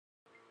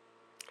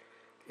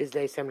is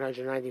day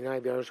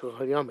 799, the Aruch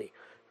Yomi.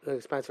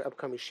 To sponsor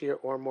upcoming shir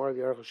or more of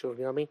the Aruch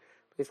Yomi,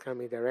 please contact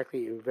me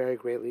directly. You very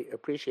greatly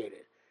appreciate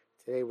it.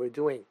 Today we're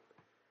doing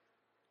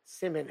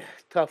Siman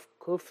Tuf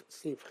Kuf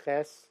Sif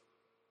Ches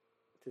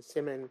to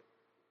Siman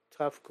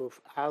Tuf Kuf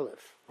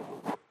Aleph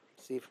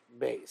Sif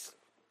Beis.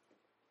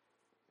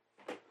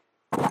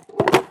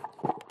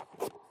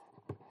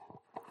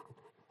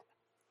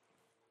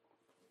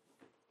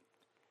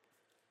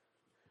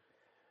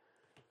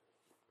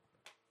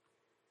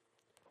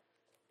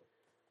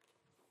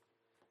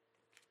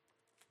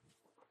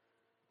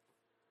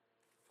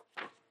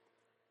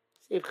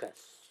 Sif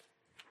Ches.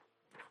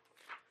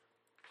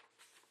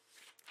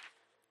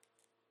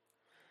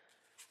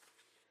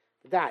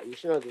 That you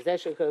should know the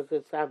Zesha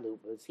could Sablu,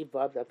 but see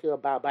Bob that feel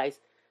about bice.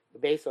 The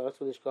base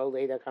also the scroll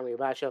later coming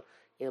Basho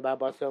in about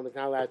Boston is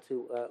not allowed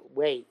to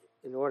wait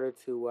in order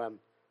to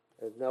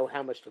know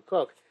how much to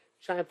cook.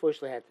 Shine push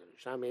leheter.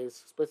 Sham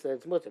is split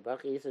its mutter.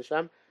 Bachi Yisra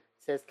Sham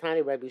says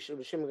Tani Rabbi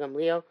Shimon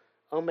Gamliel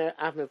Omer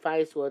Afne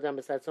Fayis who Adam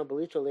Besat Son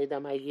Belicho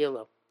Leidam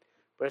Ayilo.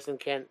 Person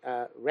can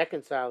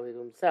reconcile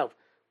himself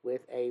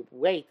with a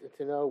weight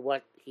to know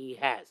what he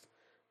has.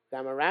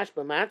 Gamarash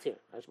Bamatir.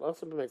 Rash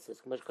also permits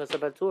this. Much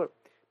Kosabatur.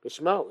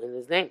 Bishmo in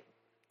his name.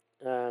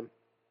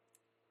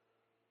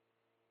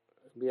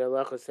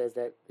 Bialacha says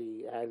that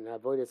the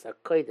Avodas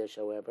HaKodesh,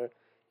 however,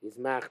 is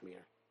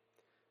Machmir,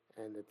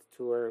 and the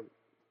Torah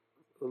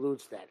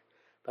alludes that.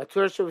 But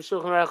Torah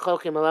Shulchan Aruch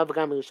Chokim Alav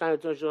Gam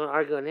Yerushalmi Torah Shulchan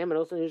argue on him and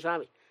also in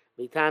Yerushalmi.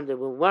 We time the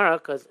Gemara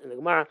because in the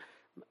Gemara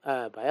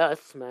by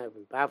us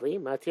Bavli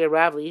Matir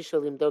Ravli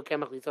Yishalim Do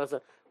Kemach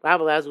Litzasa.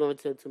 Rav allows women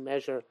to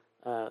measure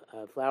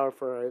flour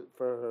for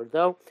her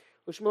dough.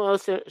 Shmuel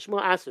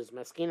Asers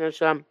Maskina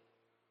Sham.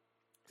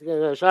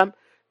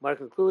 Mark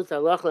concludes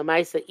Halach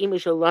Lemaisa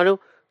Imishal Lanu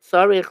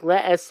Sarich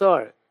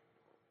Le'esor.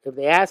 If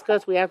they ask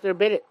us, we have to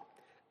forbid it.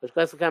 Which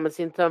goes to come and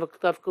see Tov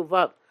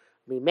Kuvav.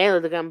 Mimela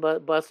the Gam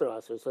Basar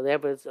also. So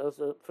therefore it's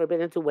also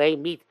forbidden to weigh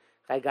meat.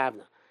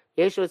 Chagavna.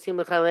 Yeshu Sim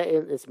Lechale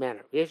in this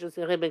manner. Yeshu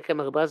Sim Lechale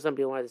Kemach Basar. Some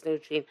people want to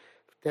distinguish between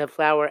to have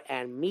flour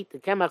and meat. The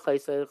Kemach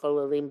Chaysa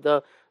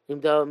Limdo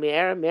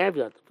Me'er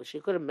Yontif. But she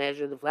could have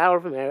measured the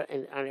flour from Me'er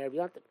and on Erev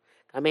Yontif.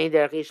 Kamein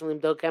Derech Yeshu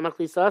Limdo Kemach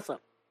Lisasa.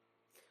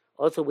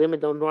 Also, women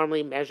don't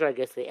normally measure, I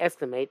guess they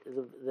estimate,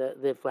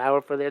 the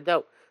flour for their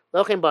dough.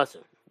 Lochem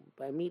basar.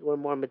 By meat, we're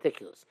more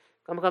meticulous.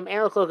 It's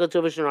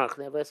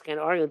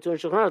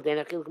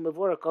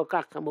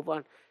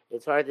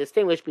hard to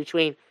distinguish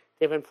between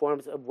different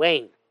forms of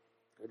weighing,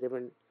 or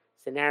different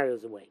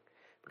scenarios of weighing.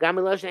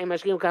 Also,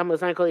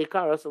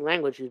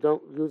 language, you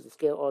don't use the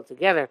scale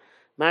altogether.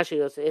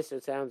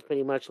 Sounds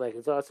pretty much like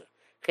it's also.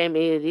 Also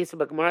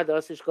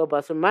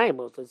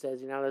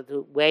says you're not allowed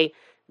to weigh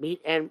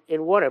meat and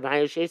in water.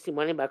 That's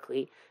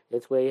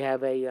where you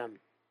have a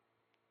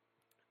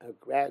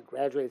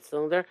graduated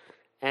cylinder,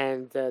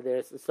 and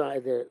there's the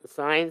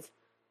signs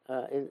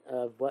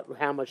of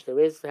how much there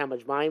is, how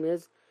much volume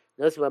is.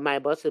 Notice about my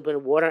bus has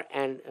been water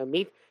and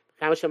meat.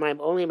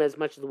 Only as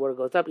much as the water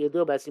goes up. You do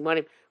about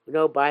simonim. We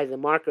know by the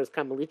markers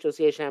how many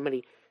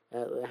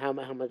how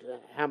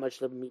much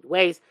the meat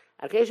weighs.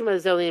 But you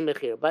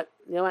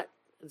know what?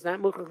 It's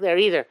not mukhlak there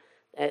either,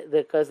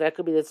 because that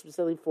could be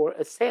specifically for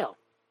a sale.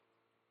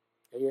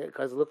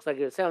 Because it looks like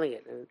you're selling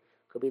it, and it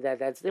could be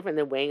that's different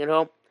than weighing at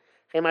home.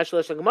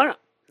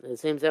 It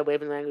seems that way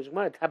from the language of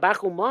Gemara.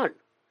 Tabachuman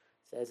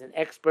says an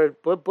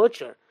expert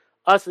butcher.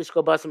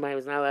 Uslishko basamayim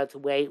is not allowed to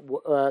weigh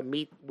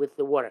meat with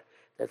the water.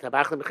 The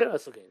tabachim bechir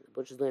also again. The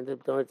butchers don't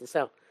have to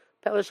sell.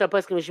 Pelasha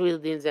poskim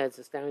mishmil din zed. It's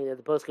astounding that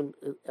the poskim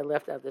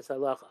left out this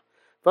halacha.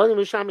 Volim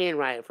Mushami and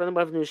Raya.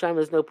 Furthermore, from the Mushami,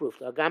 there's no proof.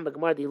 The Agam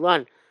Gemara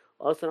Dilan.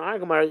 Also in our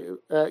Gemara,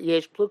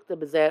 Yesh Plukta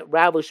B'zeh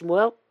Rav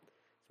Shmuel.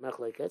 It's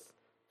Machlekes.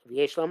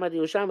 Yesh Lama the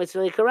Yerushalmi it's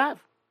really Karav.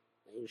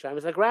 Yerushalmi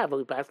is like Rav, but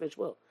we pass on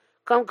Shmuel.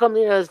 Come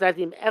near that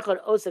the Echad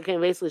Osa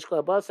came basically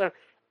Shkol Basar,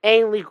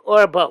 Ein Lik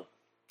Orbo.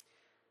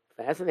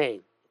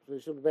 Fascinating.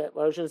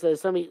 Baruch says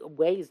somebody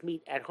weighs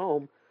meat at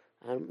home.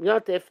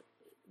 Yontif,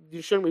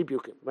 you shouldn't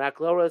rebuke him.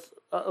 Rakloros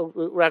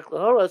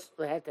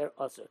Leheter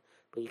Osa.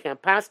 But you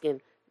can't paskin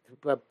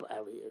for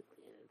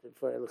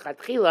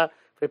L'chatchila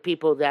for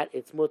people that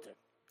it's mutter.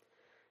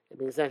 It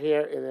means that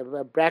here in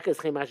the brackets,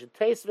 Chemash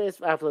Teisves,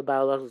 Afla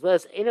Ba'aloch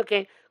Zves,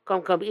 Enoke,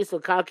 Kom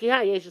Isel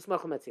Kalkiha, Yeshus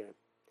Mochel Matzirim.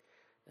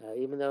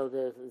 Even though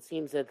it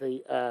seems that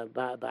the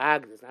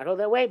Ba'ag does not hold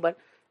that way, but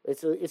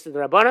it's the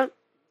Rabbanan,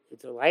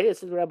 it's a light,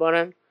 it's the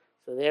Rabbanan,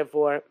 so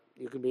therefore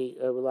you can be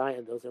rely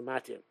on those are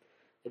Matir.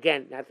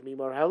 Again, not to be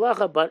more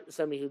halacha, but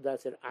somebody who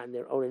does it on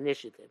their own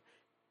initiative.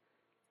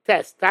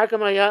 Test.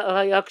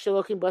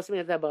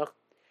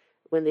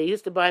 When they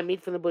used to buy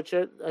meat from the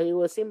butcher,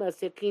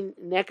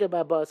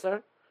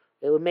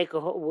 they would make a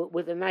hole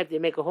with a knife. They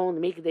make a hole in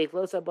the meat. They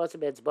close up basar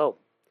bed's bow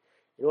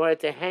in order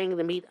to hang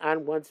the meat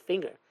on one's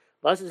finger.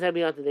 Basar's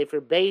heavy yontif. They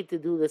forbade to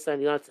do this on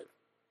yontif.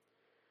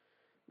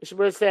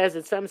 Mishabur says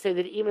that some say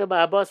that even a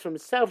ba'abas from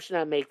himself should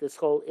not make this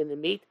hole in the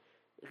meat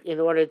in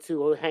order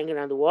to hang it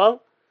on the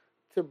wall.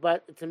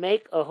 But to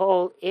make a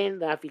hole in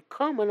the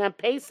afikoman on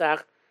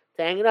Pesach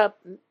to hang it up,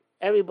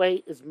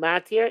 everybody is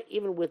matir,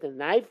 even with a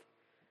knife.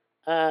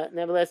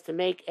 Nevertheless, to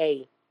make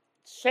a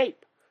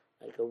shape,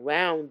 like a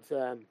round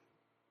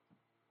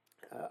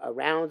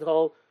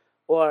hole,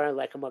 or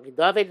like a Magen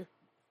David,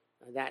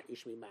 that you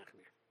should be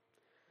machmir.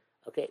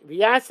 Okay,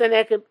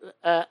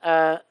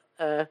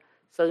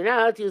 so you're not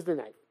allowed to use the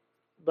knife.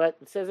 But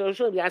it says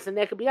Roshul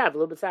V'yasanek B'yav, a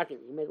little bit sakin.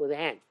 You make it with a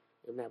hand.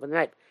 You don't have a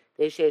knife.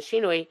 They share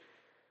shinoi,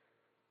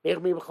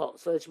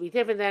 so it should be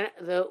different than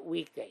the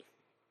weekday.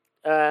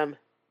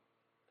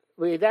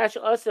 We dash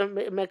also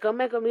make a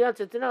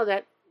to know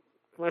that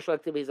commercial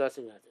activity is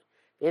also not.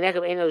 The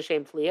nekam ain't no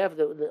shame fliya.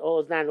 The all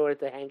is not in order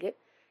to hang it.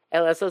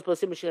 Ela so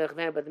supposed to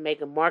but to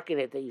make a mark in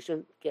it that you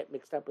shouldn't get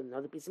mixed up with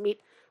another piece of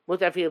meat.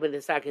 Mutafil with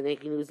the sakin, then you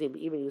can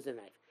even use a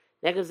knife.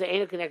 Nekam the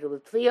ain't connected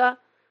with fliya.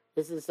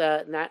 This is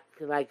not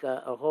like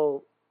a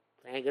whole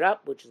hang it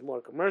up, which is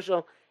more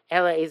commercial.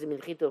 Ela is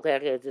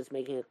just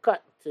making a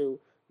cut to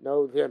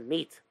know the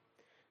meat.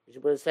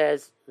 It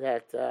says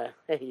that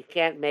you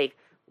can't make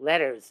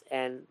letters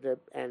and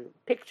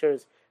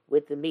pictures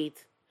with the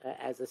meat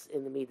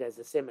in the meat as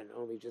a simon,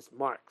 only just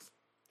marks.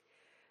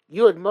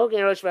 Yud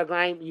mogen rosh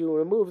v'raglayim,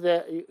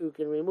 you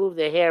can remove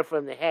the hair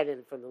from the head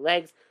and from the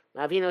legs.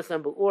 Mavino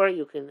sambu'ur,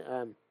 you can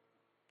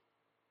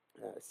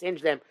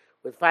singe them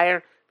with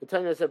fire.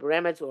 B'tonos of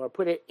remets, or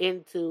put it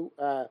into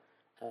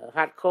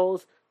hot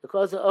coals. The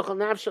coals of ochel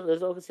nafshel,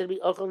 there's also considered to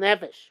be ochel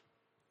nefesh.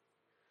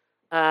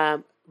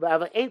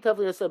 But ain't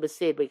totally so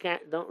besid, but you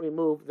don't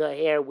remove the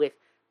hair with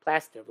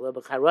plaster, a little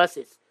bit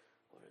charosis,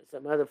 or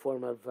some other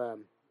form of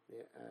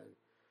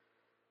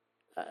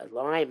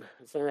lime,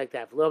 something like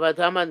that.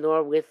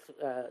 Nor with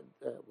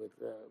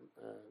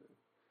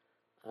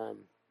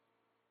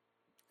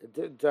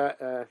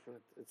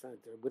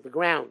with the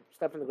ground,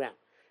 stuff in the ground.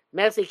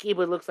 Messy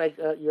keyboard looks like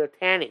you're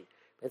tanning.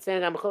 But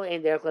saying I'm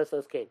ain't there close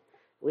those kids.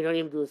 We don't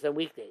even do this on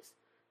weekdays.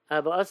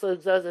 But also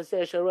it says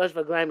shorosh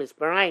v'glaim is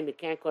baraim. You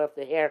can't cut off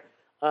the hair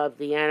of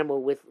the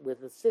animal with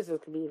the scissors.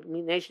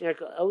 Combination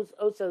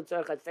also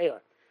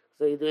tzarchat.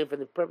 So you're doing it for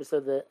the purpose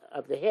of the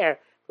hair.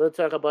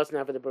 Little tzarchat boss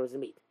now for the purpose of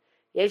meat.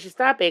 Yesh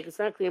stopik. It's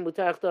not clear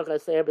mutarach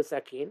tzarchat seir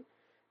b'sakin.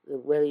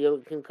 Whether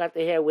you can cut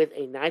the hair with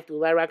a knife. Do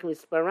la rakim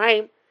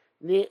sparaim.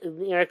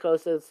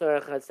 Nirakosa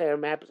tzarchat seir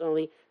maps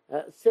only.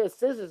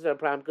 Scissors are a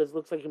problem because it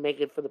looks like you make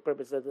it for the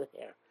purpose of the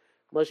hair.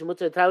 Moshe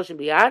mutar talushin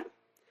biyad.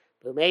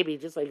 But maybe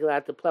just like you're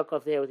allowed to pluck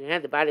off the hair with your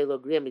hand, the body lo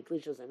grim,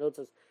 miklishos and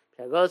notos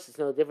plagos is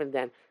no different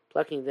than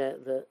plucking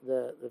the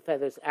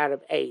feathers out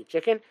of a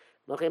chicken.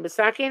 Mochem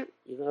b'sakin,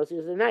 you can also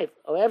use a knife.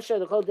 Oevsha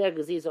the kol der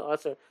gaziz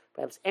also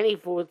perhaps any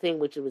food thing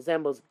which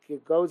resembles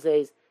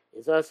gozes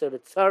is also the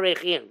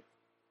tzorechim.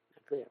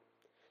 Not clear.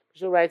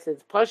 Bishul writes that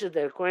it's pashut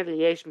that according to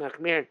Yesh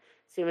Machmir,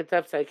 Simon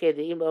Tav Tzakeh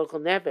the Im Ochel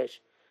Nefesh,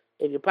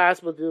 if it's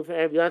possible to do for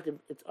Erev Yontif,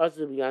 it's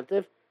also to be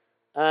Yontif.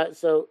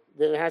 So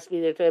there has to be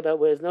there about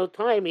where there's no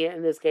time here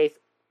in this case.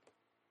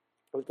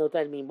 There's no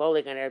time to be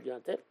molik on Erev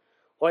Yontif,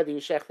 or the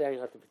Yishech there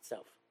Yontif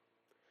itself.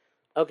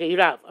 Okay,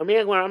 Yurav.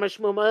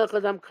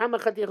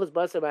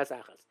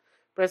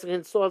 Person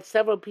can salt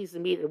several pieces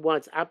of meat at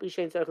once.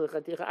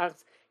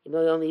 You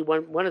know, only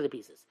one of the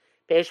pieces.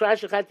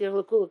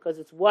 Because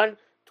it's one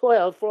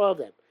toil for all of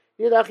them.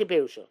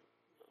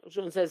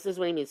 Shulchan says this is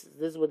what he means.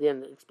 This is what the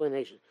end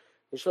explanation.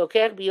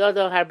 Taking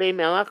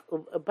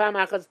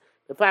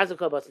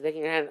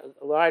a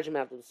large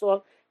amount of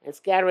salt and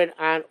scatter it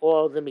on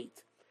all the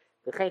meat.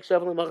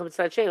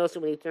 Also,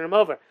 when you turn them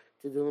over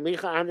to do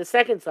the on the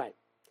second side.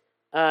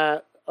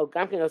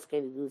 Gamkin also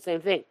can do the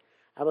same thing.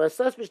 But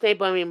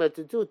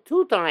to do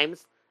 2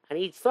 times on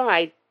each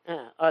side,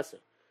 also.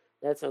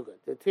 That's no good.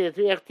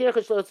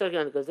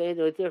 Because they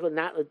do a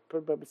not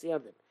for purpose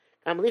of them.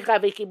 And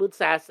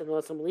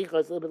also melicha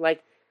is a little bit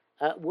like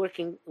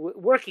working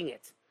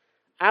it.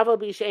 You know,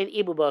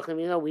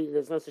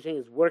 there's no such thing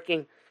as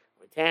working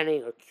or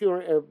tanning or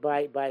curing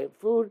by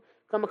food.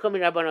 Come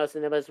Rabbanos,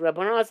 and there was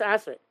Rabbanos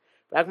asked it.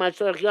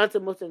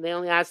 They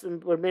only asked them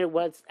for a minute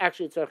what's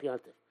actually tzorch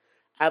yontif.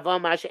 Aval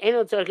masha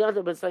eno tzorch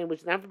yontif, but something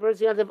which is not for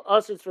purpose yontif,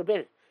 also it's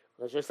forbidden.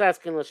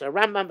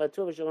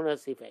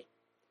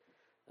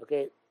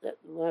 Okay,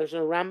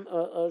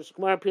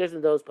 Gemara appears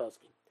in those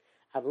poskim.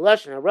 But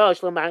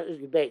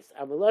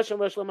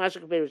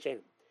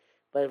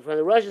from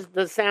the Rosh,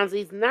 the sounds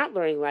he's not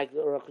learning like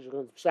the Rosh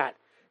Hashanah Pshat.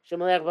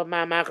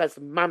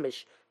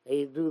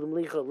 They do the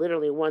Melicha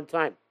literally one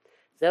time.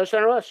 This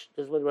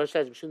is what the Rosh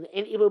says.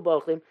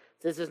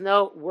 This is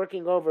no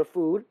working over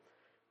food,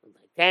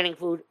 like tanning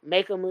food.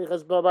 Make a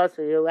Melichas Boba,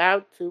 so you're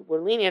allowed to,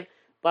 we're lenient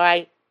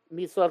by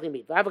salting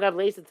meat.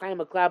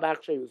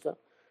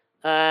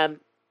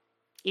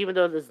 Even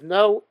though there's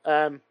no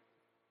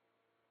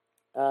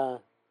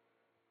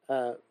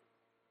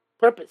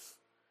purpose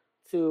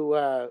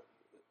to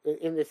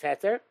in this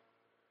heter,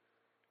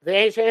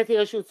 because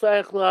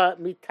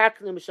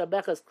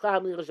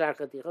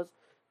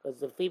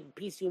the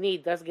piece you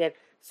need doesn't get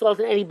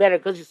salted any better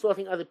because you're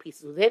salting other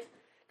pieces with it.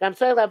 You have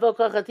to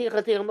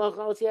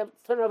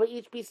turn over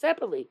each piece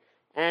separately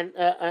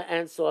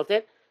and salt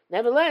it.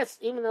 Nevertheless,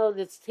 even though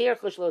it's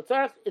tirch,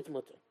 it's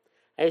mutter.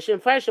 So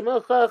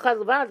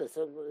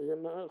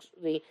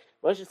the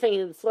Rosh is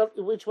saying salt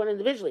each one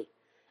individually.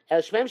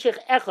 El Shmem Shech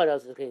Echad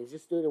also he's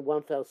just doing it in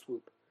one fell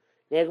swoop.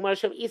 Negmar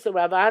Shem Isa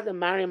Ravad and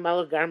Mariam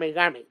Malach Garme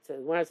Garme. So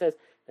when it says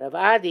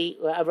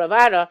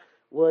Ravada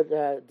would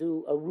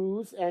do a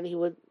ruse and he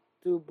would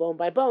do bone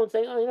by bone,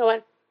 saying, "Oh, you know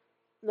what?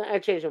 No, I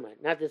changed my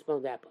mind. Not this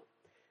bone, that bone."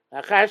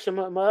 After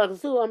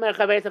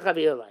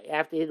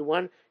he did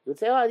one, he would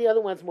say, "Oh, the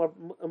other one's more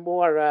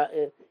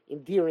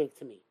endearing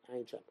to me."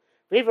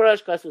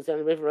 Rivarosh Kasus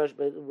and Rivarosh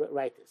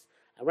write this.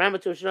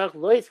 Ramatur Shach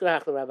Lois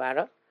Krach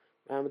Ravada.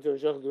 Ramatur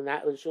Shach do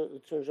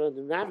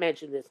not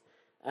mention this.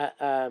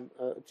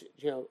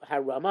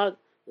 Harama,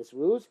 this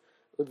ruse.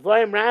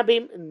 Udvarim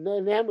Rabim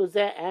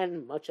Nemuzeh,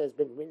 and much has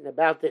been written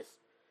about this.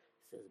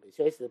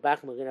 Says the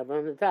Bachman going to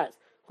run the task.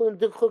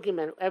 And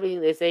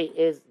everything they say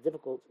is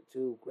difficult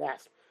to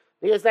grasp.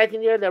 Because like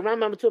in the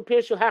Rambam to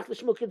appear Shuhach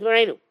L'Shmuel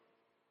Kidvarenu.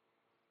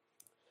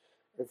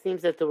 It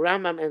seems that the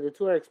Rambam and the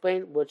Torah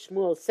explain what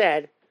Shmuel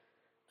said,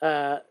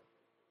 that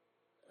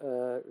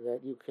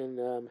you can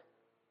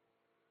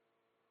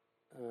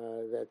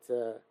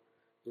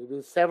you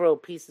do several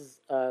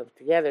pieces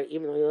together,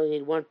 even though you only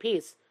need one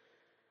piece.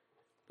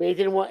 But he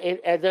didn't want in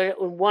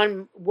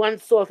one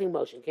sorting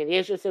motion. Can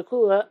Yeshu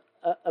Sekula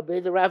a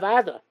bit of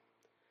Ravada?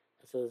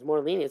 So there's more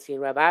leniency in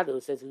Ravada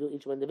who says to do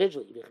each one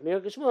individually. They're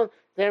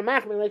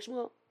machmir like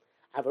Shmuel.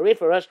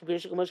 Avarif Rosh Kapir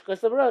Shekamosh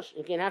Kosav Rosh.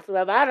 You can have to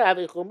Ravada have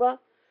a chumrah.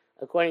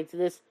 According to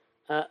this,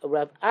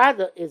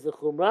 Ravada is a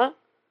chumrah.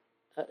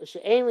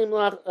 She'ein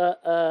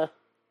limlach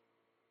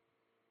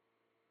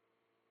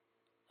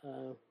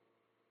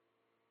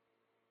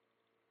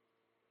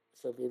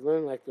so they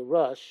learn like the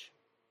Rosh.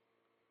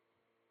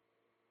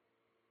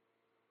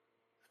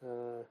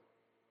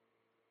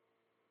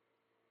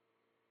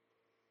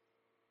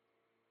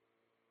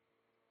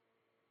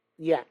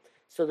 Yeah,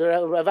 so the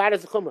Ravad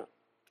is a chumrah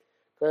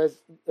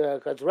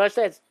because Rosh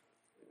says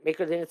make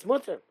it in its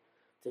mutter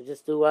to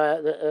just do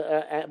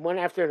one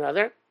after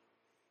another,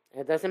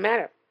 and it doesn't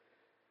matter.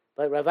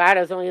 But Ravad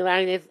is only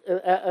allowing it.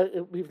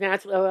 We've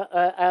not they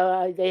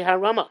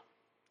harama.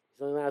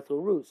 He's only allowed to a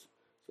ruse.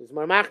 So it's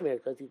more machmir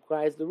because he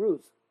requires the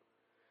ruse.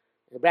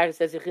 The bracket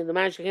says the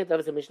man shechin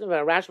tavas a mishnah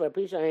v'arash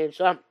v'apisha ayin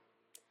sham.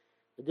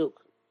 The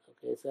duke.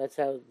 Okay, so that's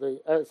how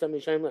the some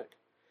Yishayim learned.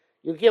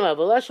 You give a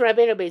v'losh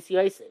rabbeinu beis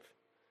Yosef.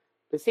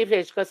 The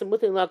Sifrei Shkasim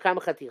Mutin Lo Kam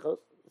Chatichos.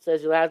 It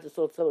says you're allowed to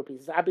sort several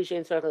pieces. Abi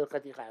Shein Tzarech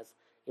Chatichas.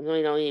 Even though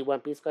you only need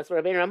one piece. Because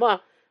for Rabbeinu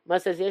Ramah,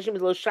 Mas says Yeshim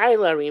is Lo Shai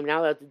Larim. Not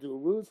allowed to do a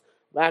ruse.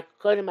 But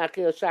Kodim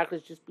Akil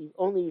Shachris just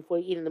only before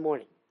you eat in the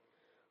morning.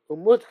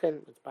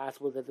 Umutchen, it's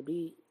possible that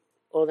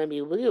all them be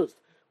used.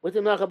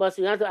 Mutin Lo Chabas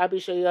Yontav Abi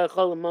Shein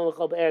Yachol Mo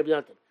Chol Erev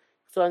Yontav.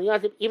 So on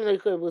Yontav, even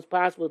though it was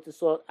possible to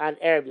sort on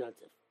Erev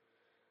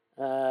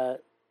Yontav.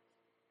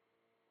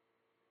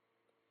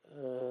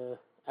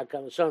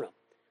 Akam Shono.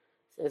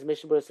 As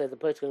Mishnah says, the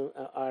poets can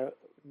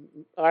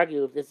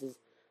argue if this is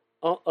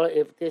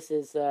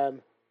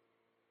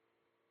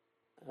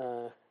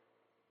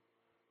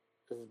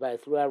by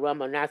through our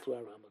Rama or not through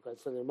our Rama,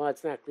 because from the Ramah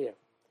it's not clear.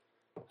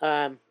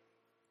 The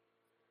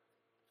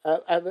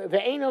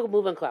ain't no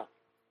moving cloud.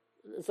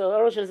 So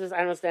Oroshan says, I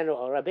don't understand at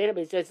all. Rabbeinu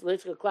but says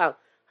Litzka cloud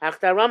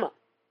Hachta Rama.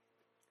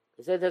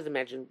 He said it doesn't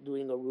mention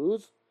doing a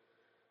ruse.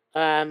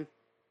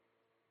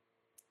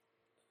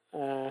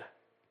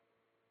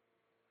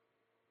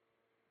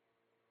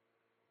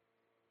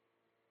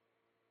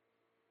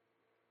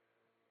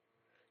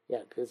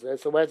 Yeah, because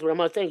so what's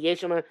Rama saying?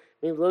 Yeshama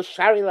means lo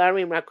shari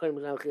larim rakonim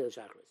zalchil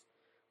shachris.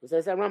 Who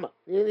says that Rama?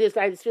 This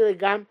I just feel like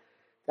gam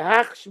the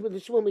hach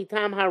Shmuel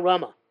mitam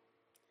harama.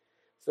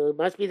 So it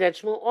must be that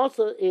Shmuel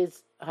also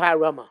is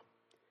harama,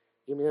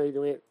 even though you're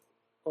doing it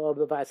all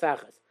the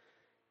basachas.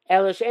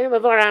 Elo she'enim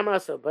avar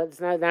also, but it's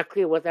not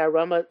clear what that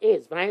Rama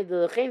is. Behind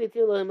the lechein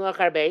itil lo himlach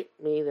harbeit,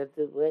 meaning that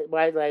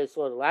why did I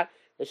sort a lot?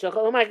 The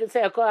shochalomai can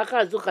say akol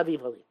achaz zu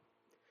chaviv hali,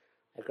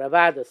 like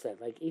Ravada said.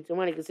 Like each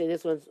one, he can say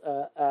this one's.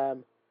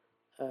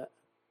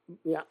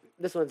 Yeah,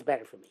 this one's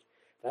better for me.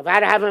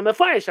 Ravada have a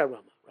mefarish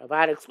aroma.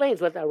 Ravada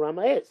explains what the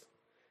aroma is.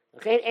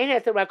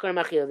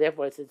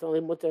 Therefore, it's only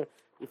mutter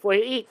before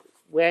you eat,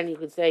 when you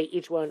could say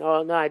each one,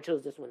 oh no, I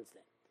chose this one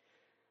instead.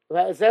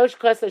 That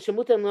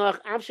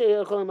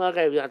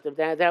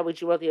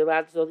which you wrote, you're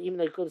allowed to sold, even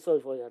though you could have sold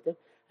before Yantiv.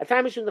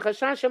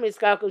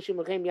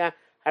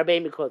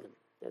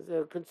 There's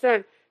a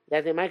concern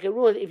that they might get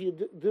ruined if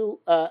you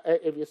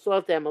if you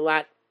salt them a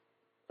lot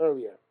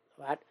earlier.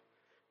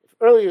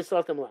 Earlier you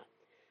salt them a lot.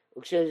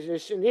 When it's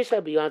on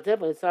Yantiv,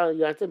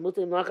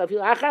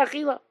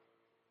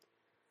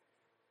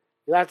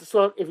 you have to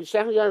salt, if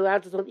you're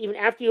allowed to salt even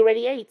after you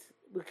already ate.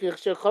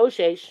 Because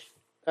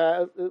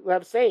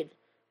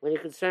when you're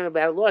concerned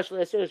about loss,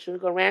 it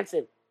shouldn't go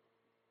rancid.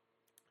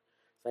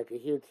 It's like a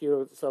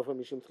hero sofa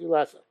mishum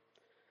tchilasa.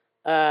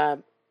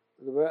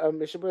 The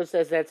Mishnah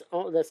says the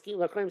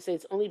Lachaim say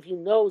it's only if you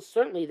know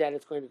certainly that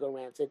it's going to go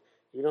rancid,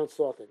 you don't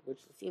salt it,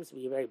 which seems to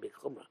be a very big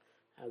chumrah.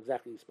 How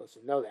exactly are you supposed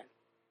to know that?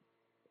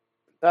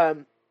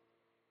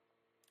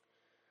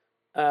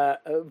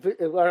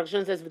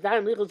 Rashi says,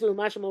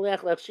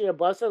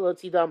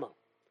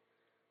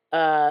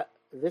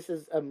 this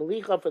is a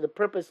melicha for the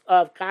purpose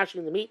of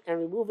kashing the meat and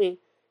removing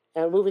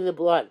and removing the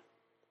blood.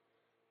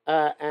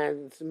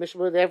 And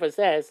Mishnah therefore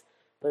says,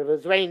 but if it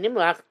was already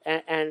nimlach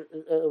and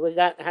we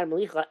had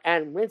malicha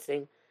and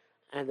rinsing,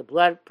 and the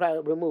blood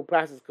remove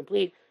process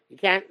complete, you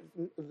can't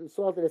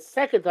salt it a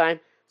second time,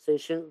 so you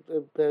shouldn't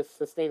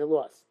sustain a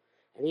loss.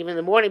 And even in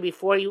the morning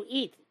before you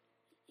eat,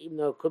 even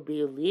though it could be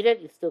you eat it,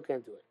 you still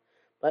can't do it.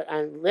 But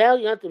on Leil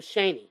Yontiv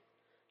Sheni,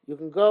 you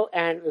can go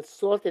and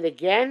salt it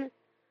again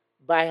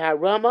by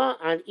harama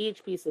on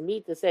each piece of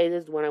meat to say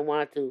this is what I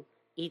want to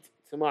eat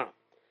tomorrow.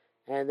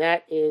 And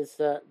that is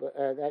that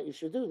you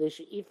should do. They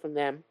should eat from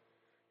them,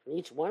 from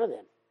each one of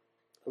them,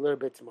 a little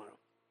bit tomorrow.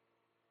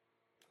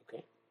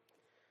 Okay.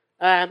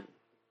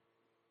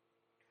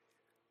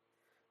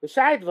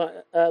 B'shar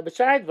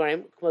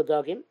dvarim, kmo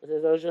dogim,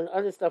 there's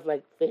other stuff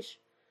like fish,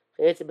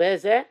 and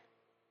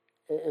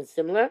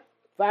similar.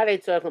 V'arei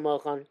tzorach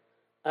l'molchan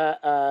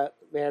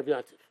me'erev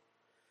yontiv.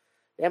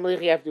 The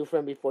Emlich you have to do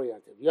from before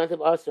Yontiv. Yontiv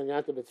also,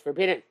 Yontiv it's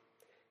forbidden.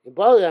 In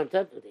Bol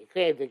Yontiv,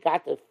 they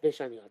got the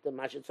fish on Yontiv.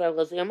 Mashit tzorach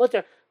l'so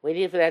yamuter. What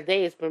you need for that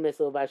day is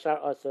permissible. B'ashar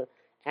also,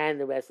 and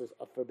the rest is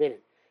forbidden.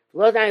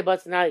 Lo dani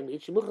b'atz nalig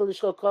meat. Shemuchal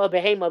l'shkol kol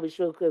behema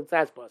b'shul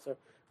k'tzaz basar.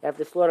 You have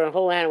to slaughter a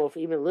whole animal for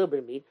even a little bit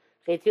of meat.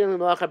 Chaytil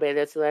l'molacha b'en,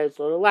 that's allowed to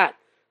slaughter a lot.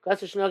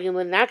 Kasser shnogim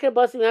l'naker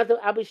basim Yontiv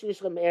abi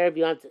shnishcha me'erev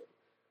Yontiv.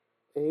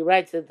 And he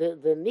writes that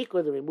the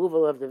nikor, the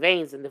removal of the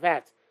veins and the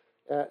fats,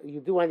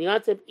 you do on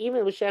Yontif,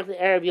 even with Shech the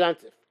Erev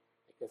Yontif.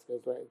 I guess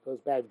it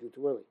goes back if you do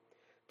too early.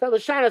 Tell the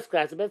Shanos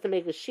class, it's best to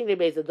make a shini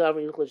based on Dover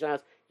and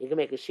Shanos, you can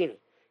make a shini.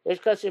 There's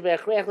Kasher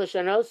Be'achrech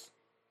L'Shanos.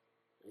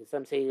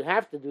 Some say you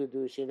have to do a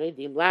shini.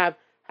 Dim Lab,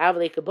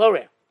 Havle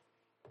Kaborer.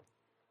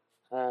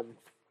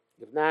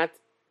 If not,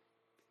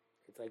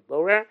 it's like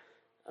Borer.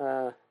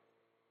 Not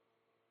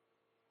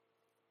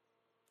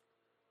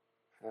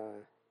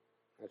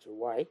sure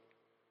why.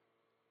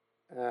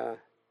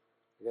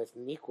 That's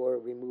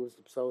Nikor removes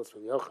the psolos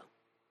from Yocha.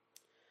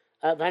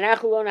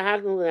 V'anachu lo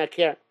nahagnu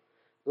l'nakir.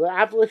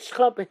 L'aflo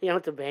shchop and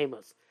yontav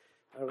behemos.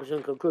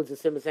 Rishon concludes the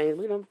simple saying,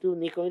 we don't do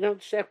Nikor, we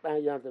don't shech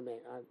yontav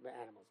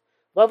animals.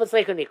 Both it's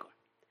like a Nikor.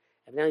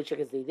 And now you check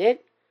as they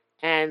did,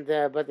 and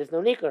but there's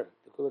no Nikor.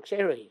 The kulak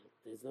sherahi.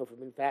 There's no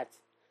forbidden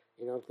fats.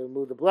 You know, to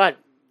remove the blood,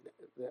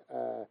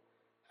 the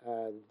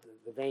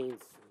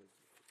veins,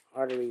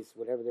 arteries,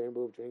 whatever they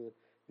remove during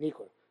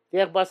Nikor.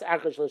 To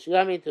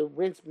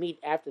rinse meat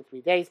after 3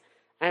 days.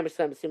 I'm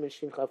See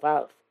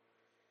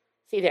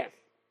there.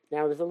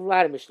 Now there's a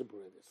lot of Mishnah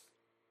Berurah in this.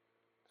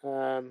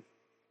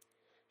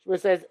 Shmuel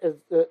says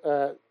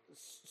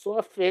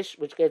soft fish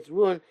which gets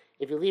ruined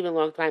if you leave it a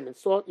long time in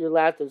salt, you're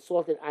allowed to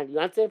salt it on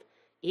Yontif,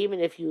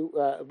 even if you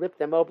rip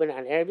them open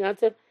on Erev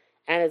Yontif,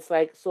 and it's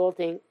like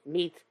salting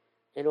meat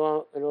in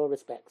all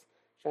respects.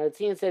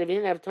 Sharatzin said if you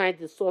didn't have time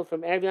to salt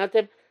from Erev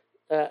Yontif,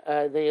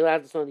 then you're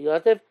allowed to salt the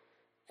Yontif,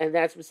 and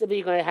that's specifically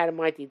you're going to have to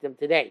might eat them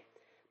today.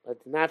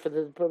 But not for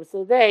the purpose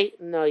of the day.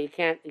 No, you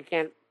can't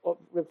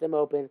rip them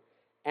open,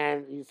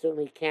 and you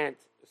certainly can't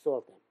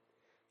salt them.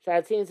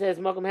 Sharatzin says,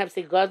 "Mokum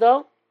hefsek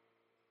gadol."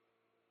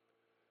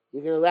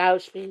 You can allow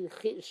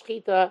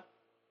shchita.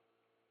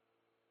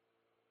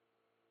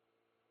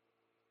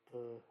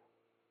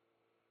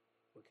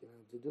 What can I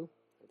have to do?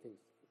 I think.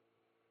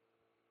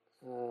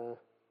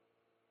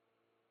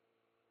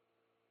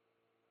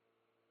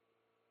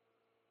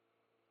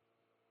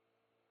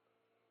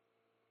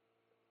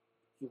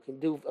 You can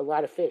do a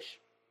lot of fish.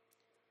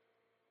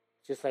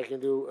 Just like you can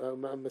do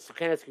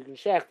Masakenes, you can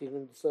shecht, you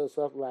can salt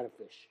a lot of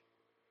fish.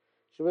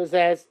 Shmuel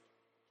says,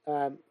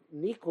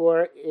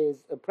 Nikor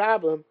is a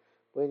problem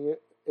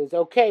is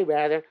okay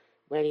rather,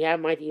 when you have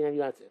might eat on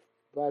Yontif.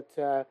 But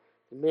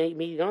meat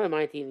you don't have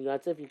might eat on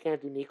Yontif, you can't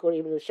do Nikor,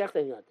 even with shecht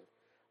on Yontif.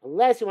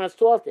 Unless you want to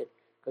salt it,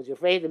 because you're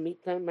afraid the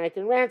meat might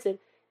turn rancid,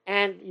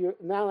 and you're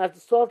not allowed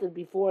to salt it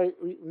before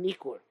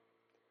Nikor.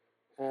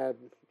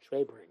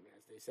 Trebering,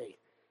 as they say.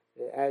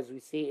 As we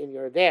see in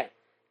your there.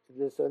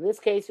 So in this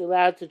case, you're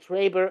allowed to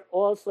traber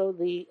also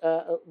the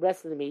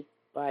rest of the meat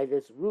by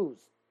this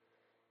ruse.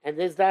 And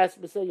this that's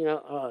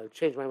I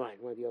changed my mind,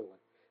 one of the other one.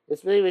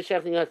 This really was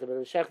Shech Yontif, but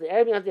with Shech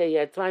Erev Yontif, you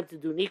had time to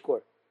do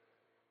Nikor.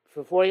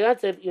 For 4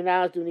 Yontif, you're now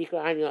allowed to do Nikor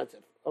on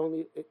Yontif,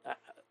 only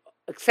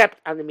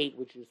except on the meat,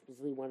 which you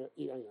specifically want to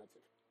eat on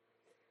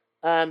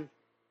Yontif.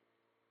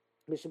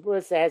 Mishnah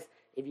Berurah says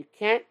if you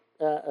can't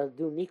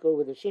do Nikor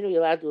with a shinu,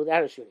 you're allowed to do it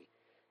without a shinu.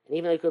 And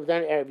even though you could have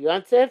done Erev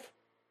Yontif,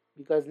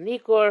 because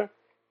Nikor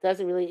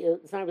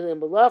it's not really a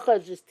malacha,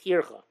 it's just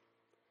tircha.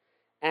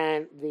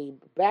 And the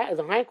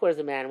hindquarters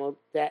of an animal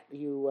that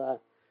you,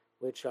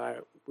 which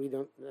are, we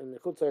don't, in the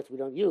chutzarts we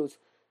don't use,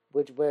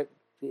 but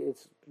you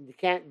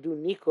can't do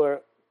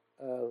Nikor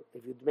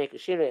if you make a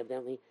shira,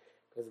 evidently,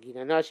 because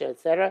Ginanosha,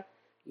 etc.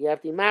 You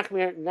have to be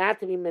machmir not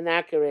to be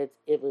menakeret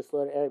if it's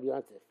slaughtered Erev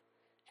Yontif.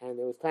 And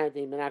there was time to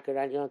be menakeret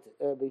on Yontif,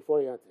 before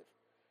Yontif.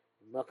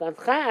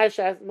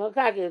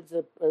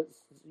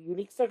 It's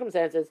unique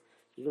circumstances.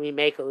 You can be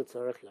makel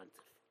l'tzorach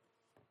Yontif.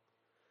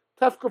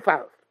 Tough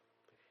kufarov.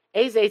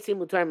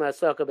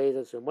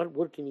 What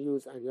wood can you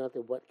use on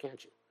Yontif? What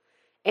can't you?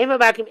 You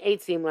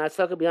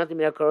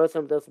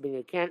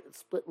can't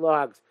split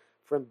logs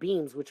from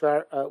beams which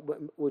are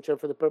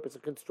for the purpose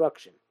of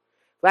construction.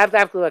 Not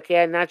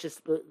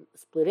just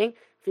splitting.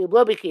 If you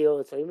blow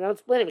bikio, so even though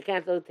it's splitting, you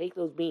can't take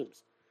those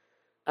beams.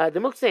 The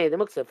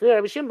muksa. For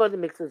Rabbi Shimon, the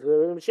mixes.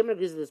 Rabbi Shimon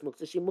agrees with this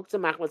muksa. She muksa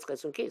machmas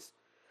cheson kis.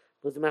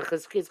 Because the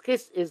machmas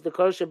kis is the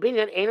kosher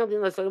binyan. Ain't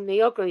din l'sagim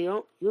neyoker. You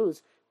don't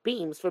use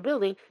beams for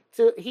building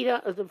to heat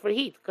for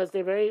heat because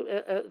they're very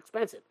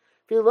expensive.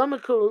 If you don't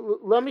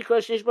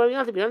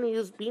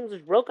use beams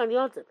which broke on the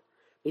yontif.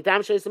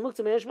 Because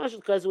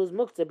it was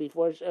mukta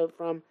before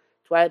from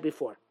twilight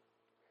before.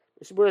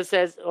 The Shibura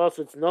says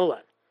also it's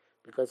nolad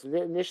because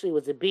initially it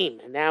was a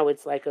beam and now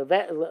it's like a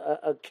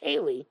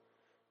keli.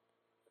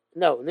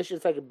 No, initially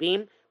it's like a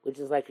beam which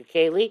is like a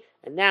keli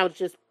and now it's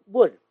just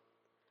wood.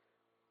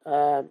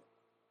 The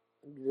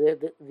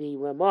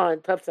Ramah in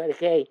Tuf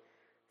Tzadikei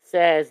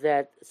says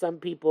that some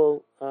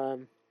people are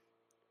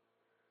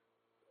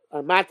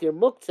matir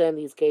mukta in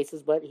these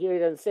cases, but here he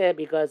doesn't say it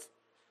because.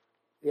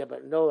 Yeah,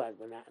 but no,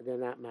 they're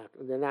not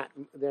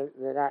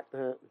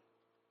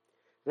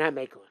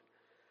making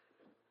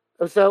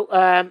one. So,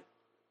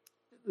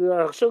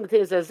 Shulchan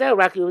Tir says,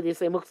 Raki Yehudi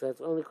say muktzah.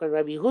 It's only called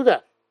Rabbi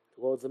Yehuda,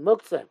 who holds the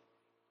muktzah.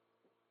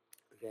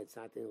 Okay, it's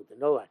not the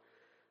Noah.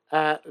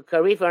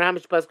 Karif or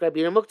Hamish Pas Rabbi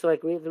Yehuda muktzah,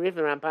 like the Rif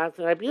and Rampas,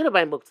 Rabbi Yehuda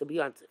by muktzah,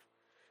 beyonce.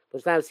 But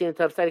it's not seen in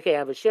Tov Tzadikei. I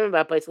have a Shimon,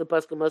 but Paisel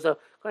Pascal Mozo,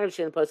 Karif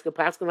Shimon Pascal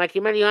Pascal, like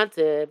Yimani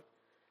Yonte,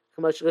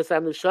 Kamosh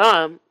Gosam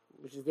Nusham,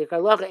 which is the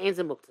Karlocha, ain't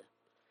the muktzah.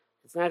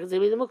 It's not going to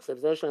be the muktzah.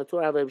 It's also on the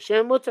Torah of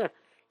Shem Mutter.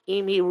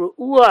 Im hi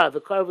ru'ua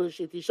v'karvu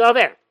shiti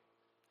shaver.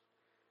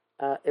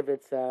 If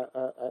it's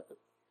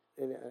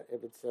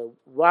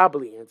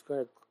wobbly and it's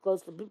going to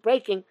close to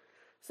breaking,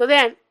 so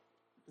then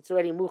it's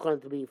already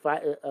mukhan to be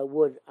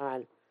wood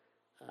on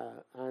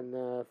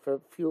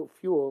for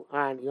fuel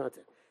on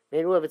yontif.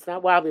 Meanwhile, if it's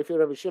not wobbly, if you're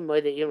Rabbi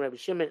Shimon, that even Rabbi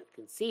Shimon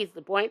concedes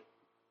the point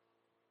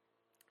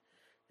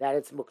that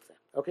it's muktzah.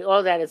 Okay,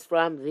 all that is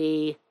from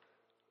the.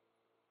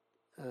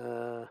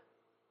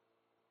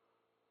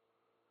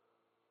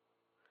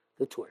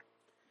 The tour.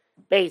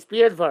 Base,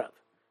 Beard Varav.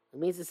 It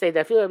means to say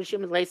that Phil Rabbi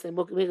Shimon lays in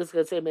Mukha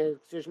could say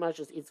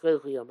Mashas eats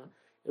Chiyoma.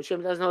 If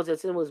Shimon doesn't know that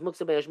sin was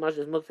Muksa Benesh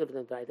Mashas Muksa for the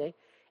entire day.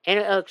 And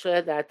El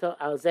Ksher that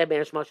Al Zeh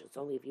Benesh Mashas. It's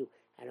only if you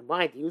had a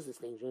mind to use this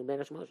thing during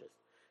Benesh Mashas.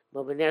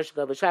 But Benesh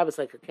Gav Shabbos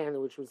like a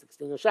candle which was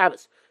extinguished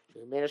Shabbos.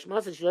 During Benesh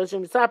Mashas, you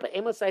don't stop it.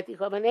 Amos Saiti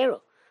Chavanero.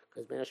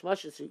 Because Benesh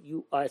Mashas,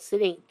 you are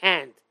sitting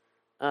and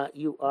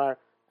you are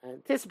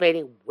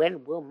anticipating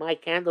when will my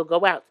candle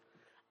go out.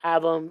 It's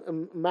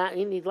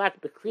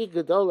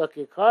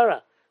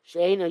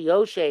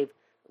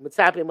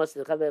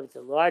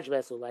a large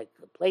vessel like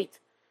a plate,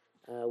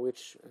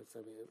 which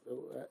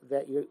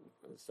that you're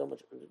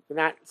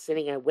not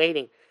sitting and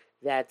waiting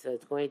that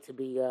it's going to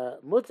be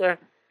mutter,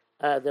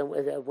 then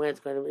when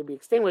it's going to be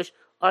extinguished,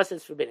 also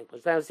it's forbidden.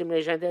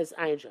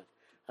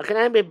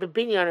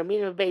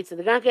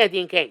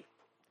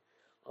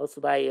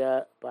 Also by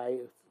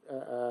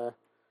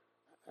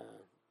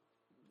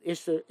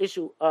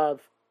issue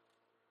of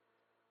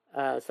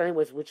something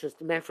which was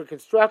meant for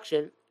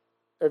construction,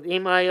 if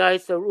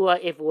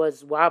it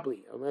was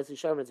wobbly, unless the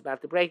shaman is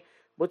about to break,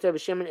 mutar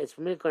b'shimon is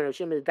from Mikon of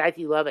Shimon the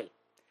daiti loving.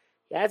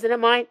 He has it in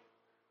mind.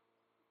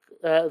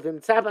 When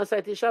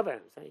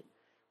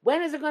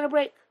is it going to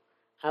break?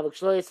 But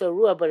if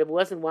it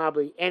wasn't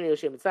wobbly,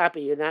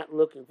 you're not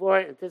looking for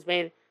it,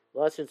 anticipating,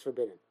 lawson is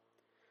forbidden.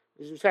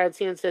 Rishad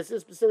Sion says this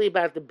is specifically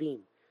about the beam,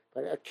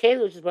 but a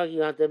keli which is broken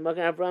yontif.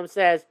 Magen Avraham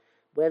says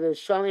whether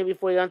it's shalim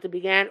before yontif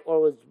began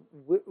or was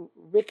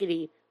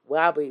rickety,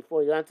 wobbly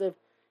before yontif,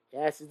 it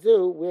has to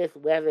do with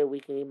whether we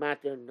can be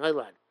matir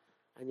nolad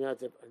on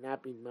yontif or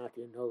not be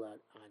matir nolad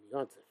on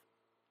yontif.